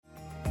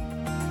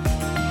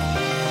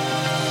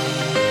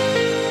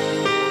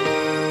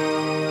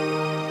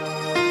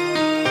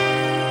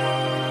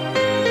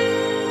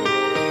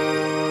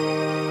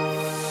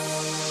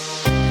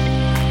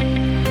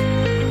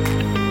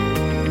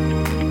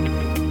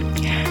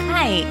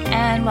Hi,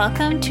 and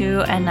welcome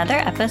to another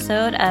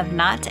episode of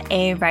Not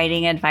a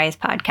Writing Advice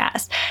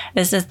Podcast.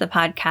 This is the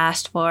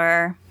podcast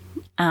for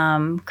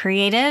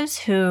creatives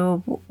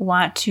who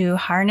want to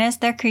harness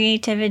their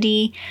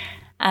creativity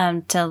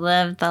to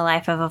live the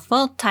life of a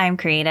full-time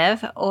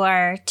creative,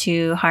 or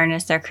to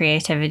harness their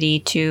creativity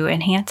to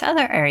enhance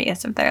other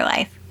areas of their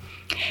life.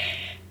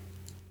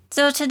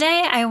 So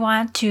today I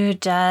want to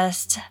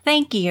just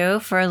thank you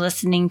for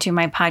listening to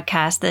my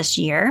podcast this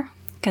year,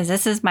 because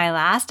this is my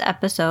last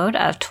episode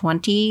of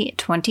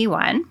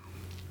 2021.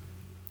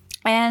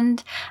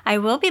 And I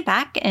will be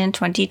back in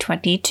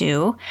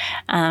 2022.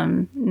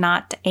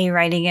 Not a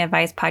Writing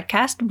Advice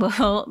Podcast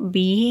will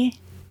be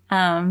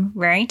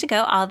raring to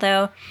go,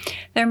 although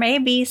there may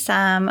be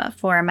some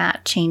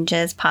format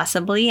changes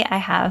possibly. I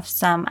have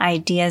some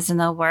ideas in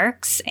the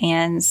works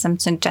and some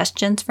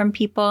suggestions from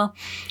people.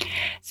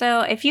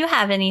 So if you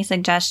have any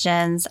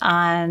suggestions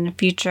on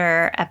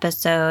future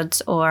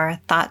episodes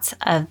or thoughts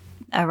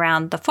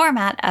around the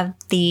format of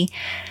the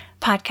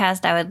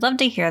podcast, I would love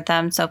to hear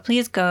them. So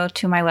please go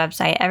to my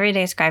website,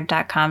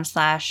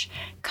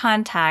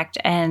 everydayscribe.com/contact,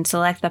 and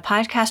select the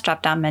podcast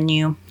drop-down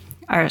menu,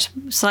 or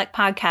select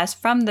podcast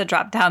from the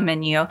drop-down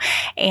menu,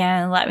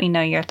 and let me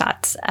know your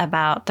thoughts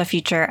about the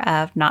future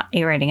of Not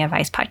a Writing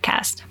Advice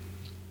Podcast.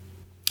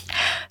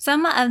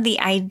 Some of the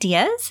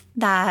ideas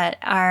that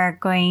are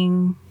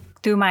going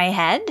through my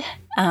head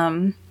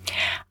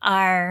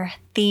are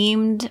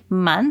themed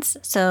months.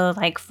 So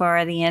like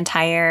for the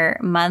entire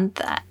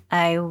month,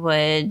 I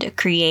would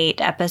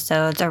create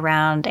episodes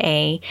around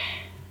a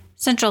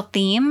central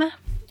theme.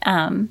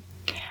 I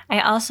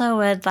also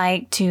would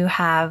like to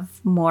have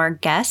more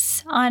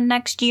guests on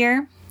next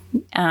year,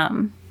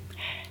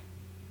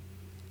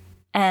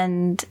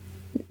 and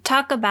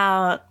talk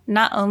about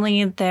not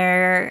only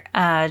their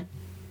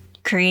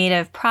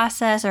creative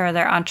process or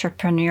their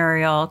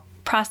entrepreneurial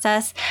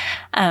process,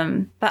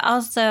 but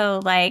also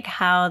like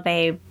how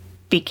they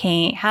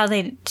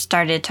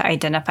started to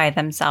identify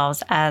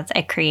themselves as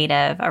a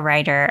creative, a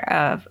writer,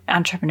 an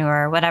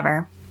entrepreneur,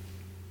 whatever.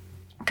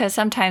 Because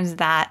sometimes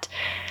that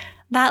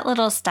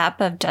little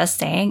step of just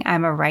saying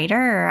I'm a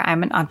writer or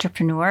I'm an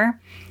entrepreneur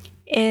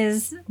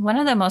is one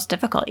of the most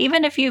difficult.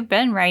 Even if you've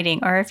been writing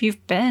or if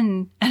you've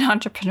been an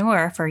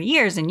entrepreneur for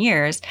years and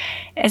years,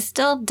 it's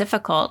still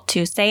difficult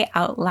to say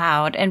out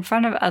loud in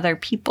front of other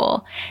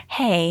people,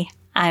 hey,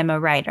 I'm a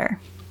writer.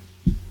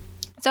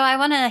 So I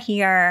want to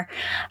hear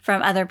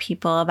from other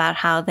people about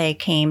how they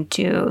came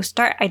to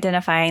start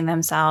identifying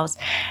themselves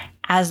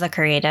as the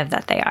creative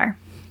that they are.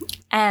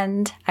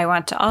 And I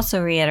want to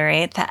also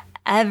reiterate that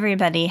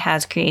everybody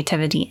has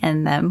creativity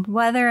in them,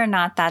 whether or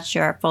not that's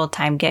your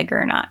full-time gig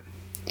or not.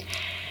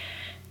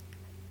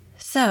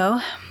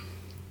 So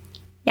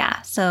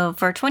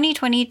for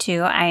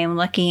 2022, I am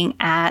looking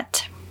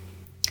at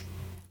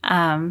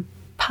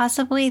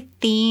possibly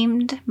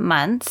themed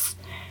months,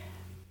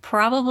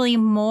 probably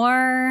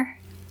more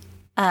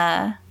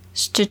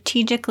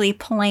strategically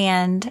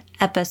planned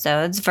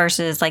episodes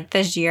versus like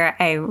this year.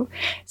 I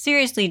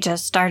seriously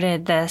just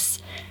started this.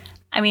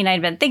 I mean,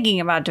 I'd been thinking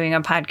about doing a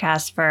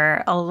podcast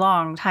for a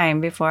long time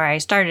before I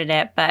started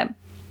it, but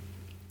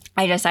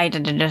I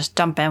decided to just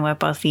jump in with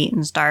both feet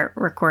and start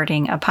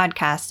recording a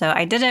podcast. So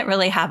I didn't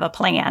really have a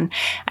plan.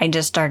 I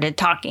just started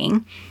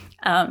talking.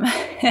 And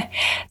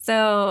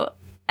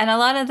a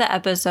lot of the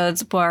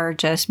episodes were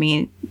just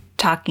me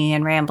talking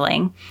and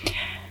rambling.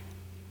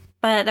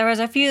 But there was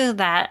a few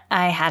that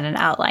I had an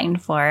outline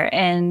for.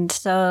 And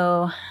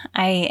so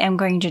I am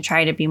going to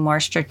try to be more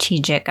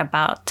strategic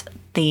about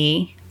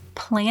the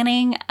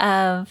planning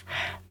of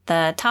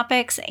the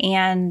topics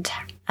and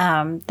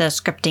the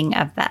scripting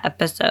of the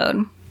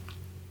episode.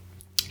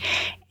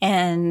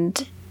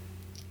 And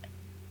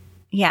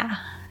yeah,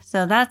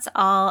 so that's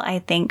all I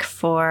think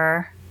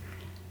for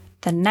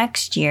the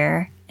next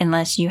year,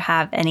 unless you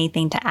have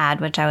anything to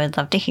add, which I would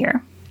love to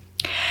hear.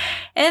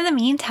 In the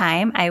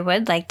meantime, I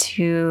would like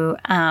to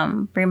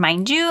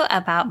remind you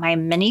about my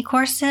mini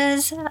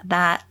courses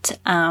that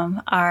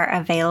are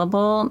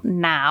available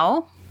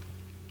now.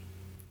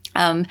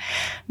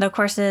 The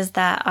courses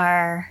that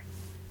are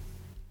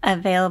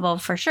available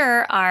for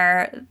sure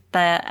are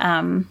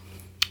the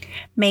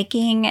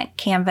Making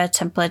Canva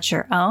Templates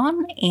Your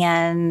Own,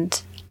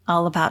 and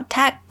All About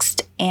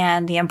Text,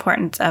 and The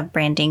Importance of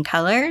Branding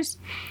Colors.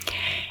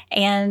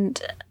 And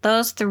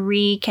those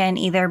three can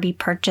either be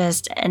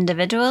purchased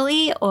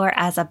individually or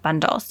as a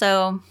bundle.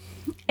 So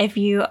if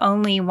you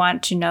only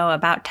want to know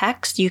about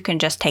text, you can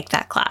just take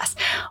that class.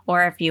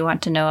 Or if you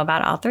want to know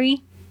about all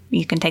three,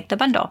 you can take the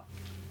bundle.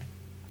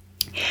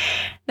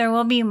 There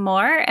will be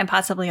more, and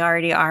possibly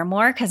already are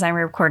more, because I'm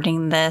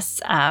recording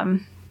this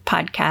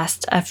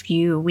podcast a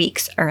few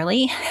weeks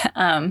early.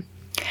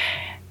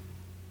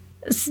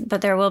 But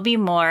there will be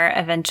more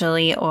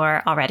eventually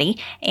or already.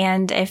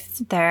 And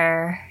if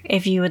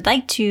you would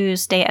like to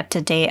stay up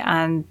to date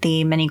on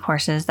the mini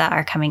courses that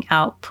are coming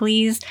out,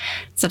 please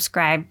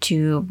subscribe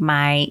to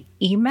my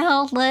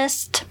email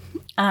list.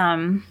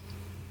 Joining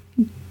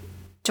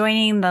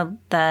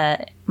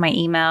my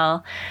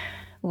email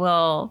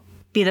will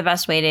be the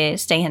best way to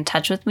stay in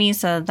touch with me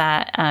so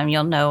that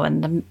you'll know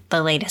when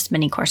the latest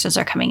mini courses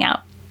are coming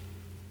out.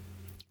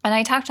 And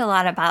I talked a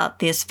lot about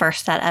this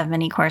first set of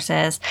mini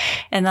courses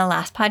in the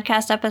last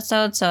podcast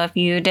episode. So if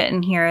you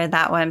didn't hear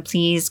that one,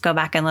 please go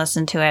back and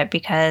listen to it,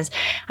 because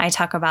I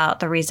talk about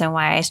the reason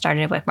why I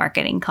started with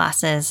marketing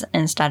classes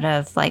instead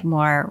of like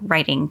more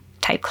writing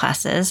type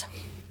classes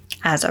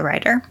as a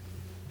writer.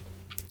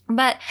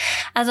 But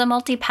as a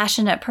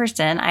multi-passionate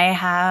person, I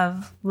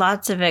have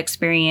lots of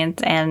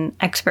experience and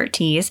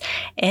expertise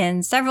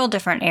in several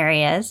different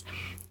areas.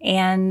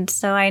 And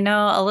so I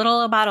know a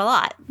little about a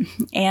lot,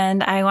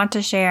 and I want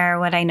to share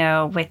what I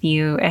know with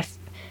you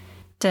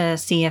to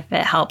see if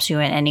it helps you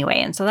in any way.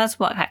 And so that's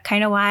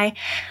kind of why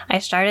I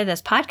started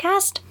this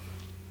podcast,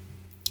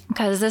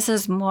 because this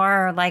is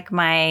more like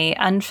my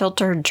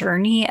unfiltered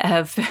journey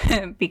of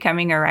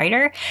becoming a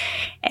writer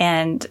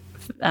and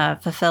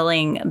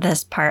fulfilling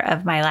this part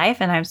of my life.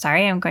 And I'm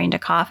sorry, I'm going to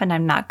cough, and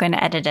I'm not going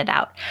to edit it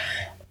out.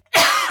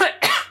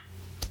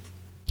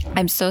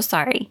 I'm so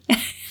sorry.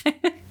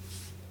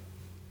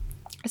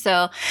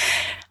 So,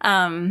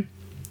 now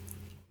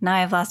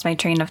I've lost my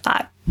train of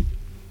thought.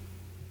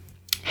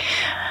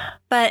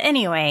 But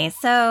anyway,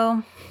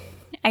 so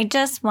I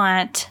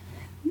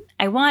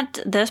want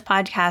this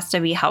podcast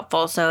to be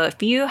helpful. So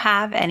if you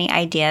have any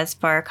ideas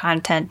for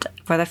content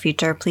for the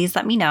future, please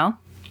let me know.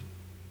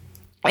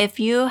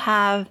 If you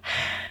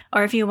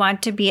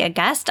want to be a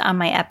guest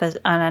on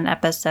an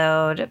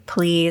episode,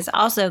 please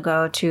also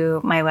go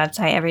to my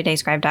website,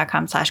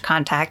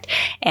 everydayscribe.com/contact,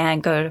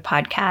 and go to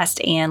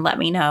podcast and let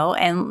me know.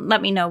 And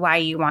let me know why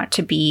you want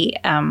to be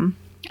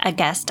a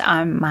guest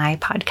on my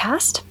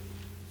podcast.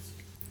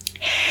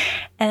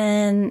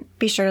 And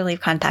be sure to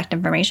leave contact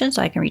information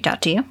so I can reach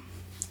out to you.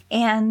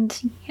 And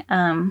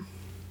I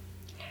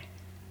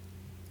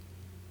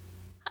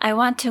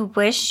want to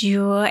wish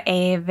you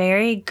a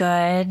very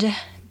good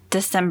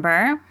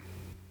December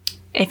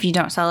if you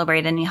don't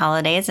celebrate any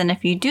holidays. And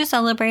if you do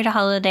celebrate a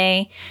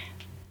holiday,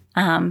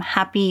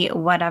 happy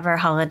whatever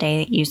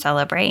holiday you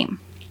celebrate.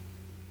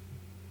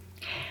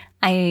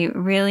 I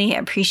really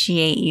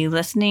appreciate you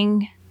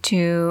listening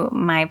to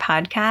my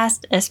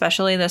podcast,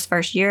 especially this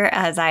first year.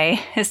 As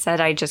I said,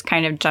 I just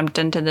kind of jumped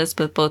into this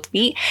with both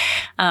feet.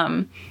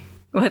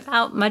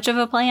 Without much of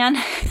a plan.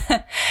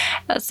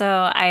 So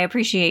I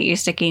appreciate you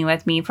sticking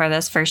with me for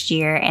this first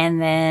year,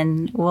 and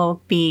then we'll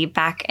be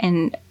back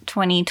in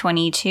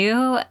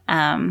 2022. With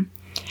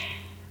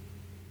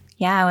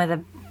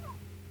a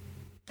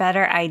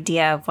better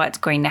idea of what's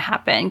going to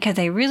happen, because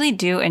I really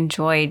do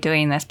enjoy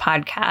doing this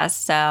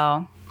podcast.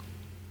 So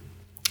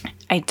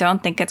I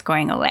don't think it's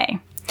going away,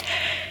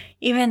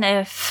 even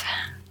if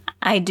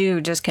I do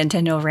just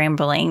continue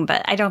rambling,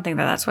 but I don't think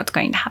that that's what's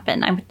going to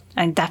happen.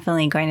 I'm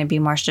definitely going to be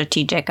more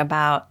strategic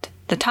about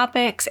the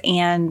topics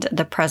and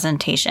the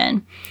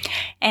presentation.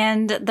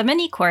 And the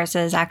mini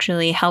courses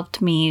actually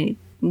helped me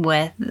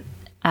with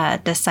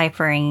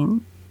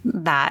deciphering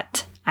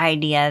that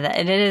idea that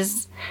it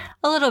is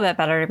a little bit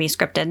better to be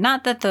scripted.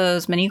 Not that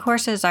those mini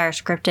courses are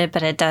scripted,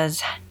 but it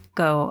does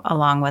go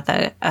along with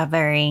a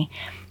very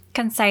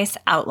concise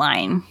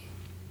outline.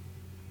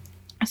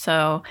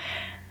 So,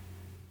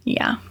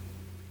 yeah.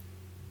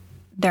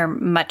 They're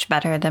much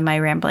better than my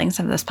ramblings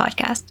of this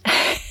podcast.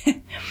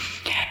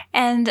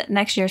 And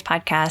next year's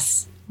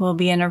podcast will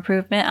be an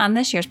improvement on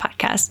this year's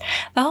podcast.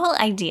 The whole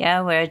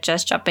idea with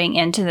just jumping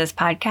into this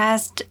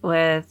podcast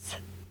with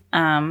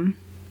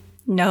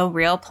no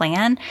real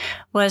plan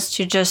was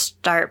to just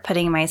start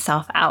putting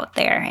myself out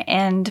there,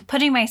 and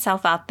putting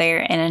myself out there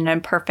in an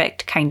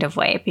imperfect kind of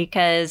way,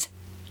 because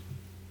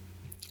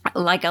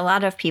like a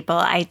lot of people,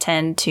 I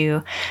tend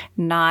to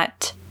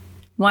not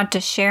want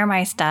to share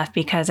my stuff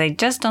because I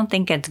just don't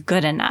think it's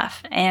good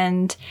enough.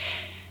 And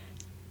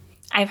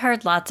I've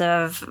heard lots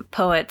of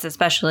poets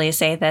especially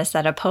say this,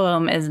 that a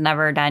poem is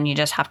never done. You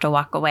just have to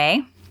walk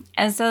away.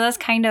 And so that's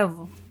kind of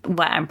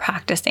what I'm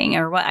practicing,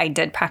 or what I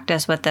did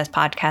practice with this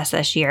podcast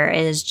this year,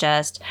 is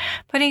just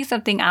putting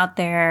something out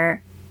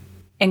there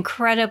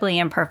incredibly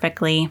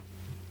imperfectly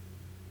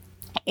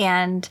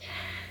and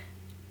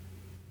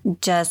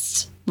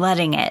just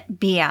letting it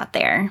be out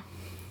there.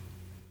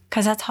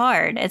 Because that's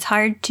hard. It's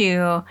hard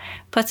to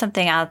put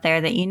something out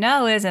there that you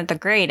know isn't the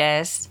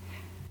greatest.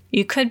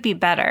 You could be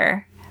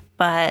better,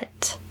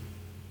 but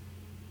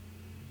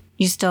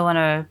you still want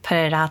to put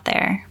it out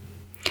there.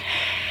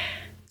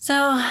 So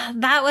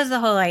that was the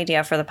whole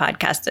idea for the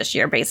podcast this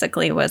year,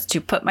 basically, was to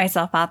put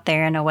myself out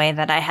there in a way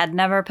that I had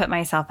never put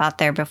myself out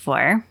there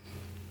before.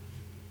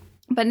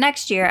 But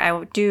next year,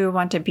 I do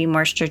want to be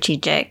more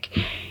strategic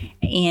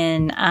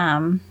in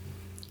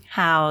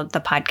how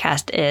the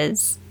podcast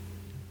is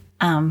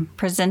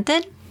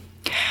presented,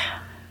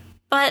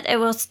 but it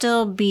will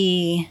still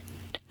be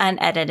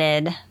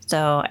unedited.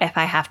 So if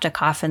I have to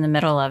cough in the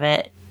middle of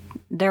it,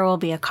 there will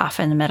be a cough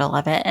in the middle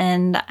of it.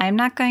 And I'm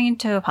not going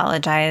to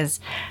apologize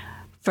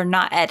for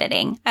not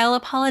editing. I'll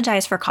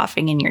apologize for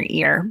coughing in your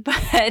ear,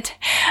 but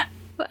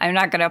I'm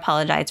not going to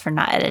apologize for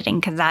not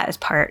editing, because that is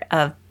part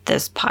of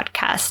this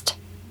podcast,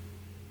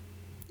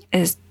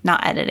 is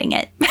not editing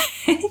it.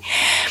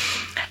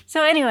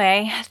 So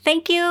anyway,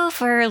 thank you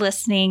for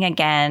listening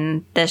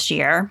again this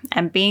year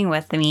and being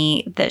with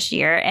me this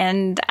year.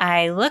 And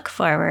I look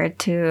forward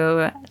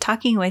to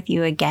talking with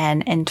you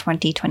again in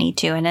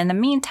 2022. And in the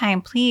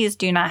meantime, please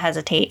do not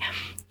hesitate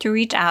to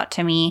reach out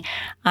to me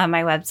on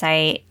my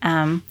website,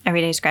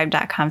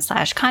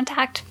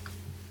 everydayscribe.com/contact.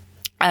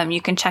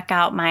 You can check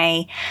out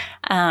my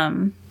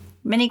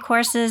mini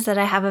courses that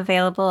I have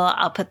available.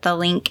 I'll put the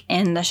link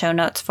in the show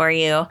notes for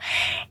you.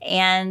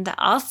 And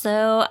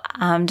also,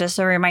 just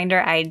a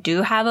reminder, I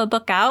do have a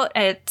book out.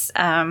 It's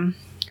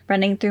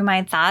Running Through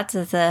My Thoughts.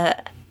 It's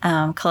a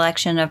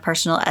collection of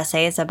personal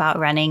essays about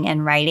running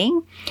and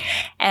writing.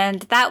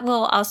 And that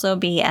will also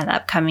be an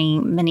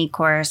upcoming mini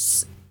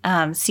course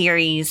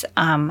series,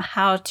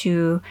 how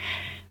to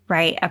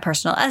write a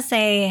personal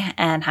essay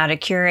and how to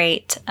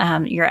curate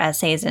your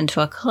essays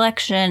into a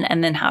collection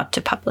and then how to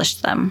publish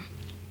them.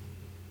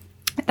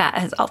 That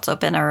has also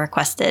been a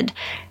requested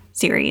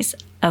series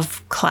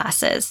of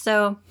classes.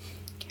 So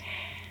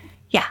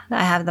yeah,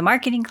 I have the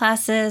marketing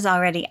classes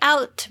already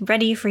out,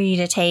 ready for you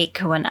to take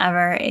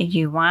whenever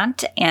you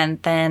want.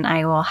 And then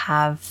I will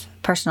have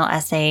personal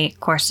essay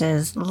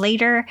courses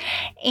later.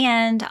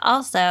 And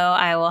also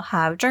I will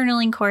have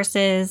journaling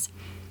courses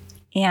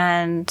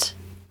and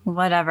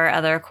whatever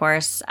other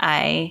course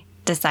I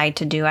decide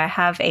to do. I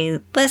have a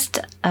list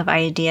of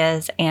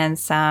ideas and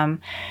some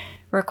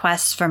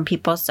requests from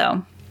people.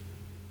 So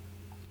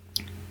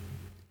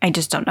I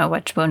just don't know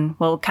which one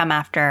will come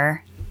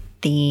after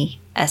the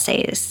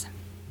essays.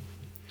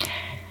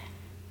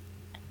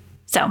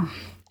 So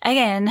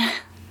again,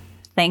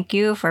 thank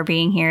you for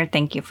being here.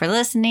 Thank you for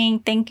listening.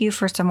 Thank you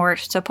for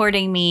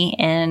supporting me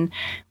in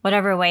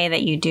whatever way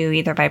that you do,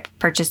 either by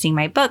purchasing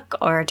my book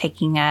or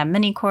taking a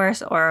mini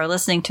course or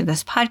listening to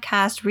this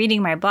podcast,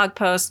 reading my blog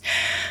posts,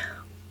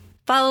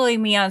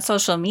 following me on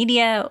social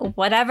media,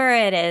 whatever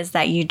it is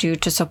that you do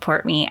to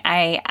support me.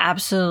 I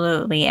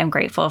absolutely am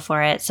grateful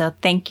for it. So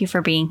thank you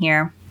for being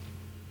here.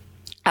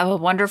 Have a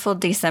wonderful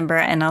December,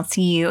 and I'll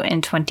see you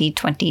in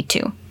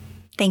 2022.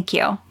 Thank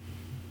you.